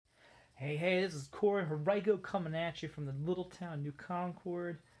Hey, this is Corey Harigo coming at you from the little town New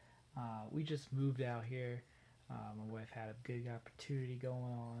Concord. We just moved out here. My wife had a good opportunity going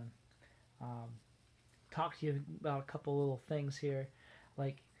on. Um, Talk to you about a couple little things here.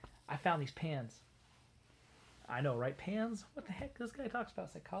 Like, I found these pans. I know, right? Pans? What the heck? This guy talks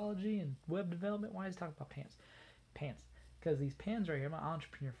about psychology and web development. Why is he talking about pans? Pans. Because these pans right here, I'm an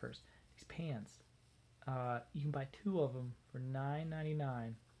entrepreneur first. These pans, you can buy two of them for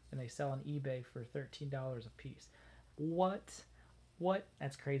 $9.99, and they sell on eBay for $13 a piece. What? What?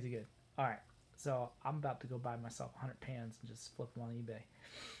 That's crazy good. All right, so I'm about to go buy myself 100 pans and just flip them on eBay.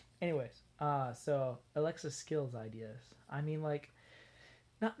 Anyways, so Alexa skills ideas. I mean, like,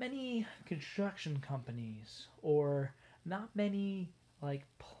 not many construction companies or not many like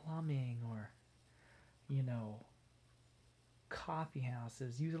plumbing or you know coffee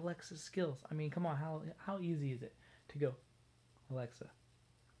houses use Alexa skills. I mean, come on, how easy is it to go, Alexa,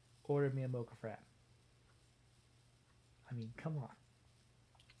 order me a mocha frap? I mean, come on.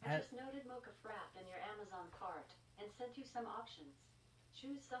 I just noted Mocha Frap in your Amazon cart and sent you some options.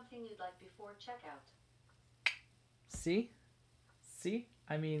 Choose something you'd like before checkout. See, see.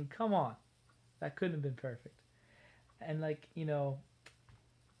 I mean, come on. That couldn't have been perfect. And like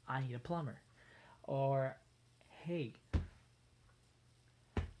I need a plumber, or hey,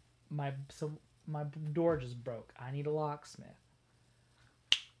 my door just broke. I need a locksmith.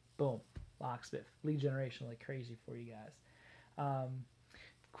 Boom, locksmith. Lead generation like crazy for you guys. Um,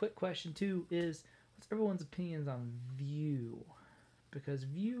 Quick question too is what's everyone's opinions on Vue? Because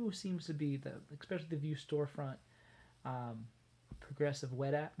Vue seems to be especially the Vue storefront um, progressive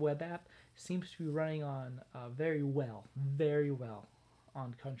web app seems to be running on very well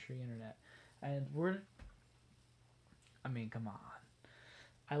on country internet, and I mean, come on.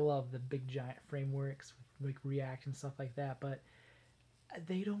 I love the big giant frameworks with like React and stuff like that, but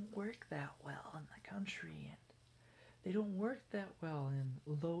they don't work that well in the country, and they don't work that well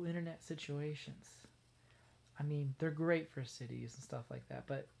in low internet situations. I mean, they're great for cities and stuff like that,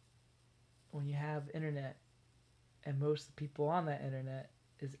 but when you have internet and most of the people on that internet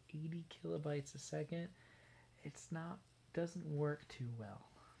is 80 kilobytes a second, it's not doesn't work too well.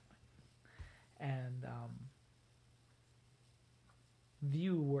 And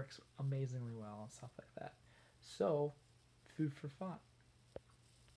Vue works amazingly well and stuff like that. So, food for thought.